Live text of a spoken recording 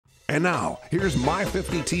And now, here's My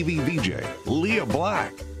 50 TV VJ, Leah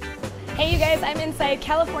Black. Hey you guys, I'm inside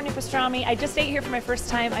California Pastrami. I just ate here for my first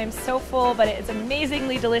time. I'm so full, but it's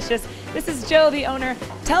amazingly delicious. This is Joe, the owner.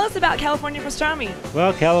 Tell us about California Pastrami.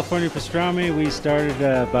 Well, California Pastrami, we started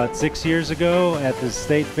about 6 years ago at the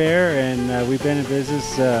State Fair, and we've been in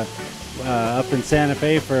business up in Santa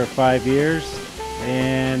Fe for 5 years,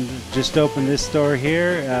 and just opened this store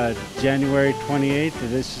here January 28th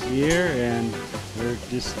of this year, and we're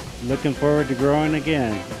just looking forward to growing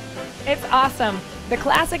again. It's awesome. The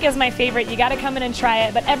classic is my favorite. You got to come in and try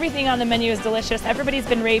it, but everything on the menu is delicious. Everybody's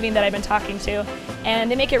been raving that I've been talking to,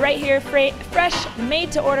 and they make it right here, fresh,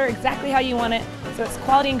 made to order exactly how you want it, so it's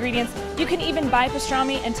quality ingredients. You can even buy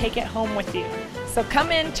pastrami and take it home with you. So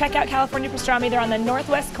come in, check out California Pastrami. They're on the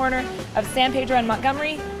northwest corner of San Pedro and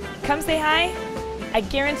Montgomery. Come say hi. I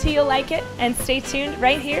guarantee you'll like it, and stay tuned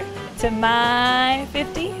right here to My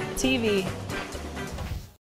 50 TV.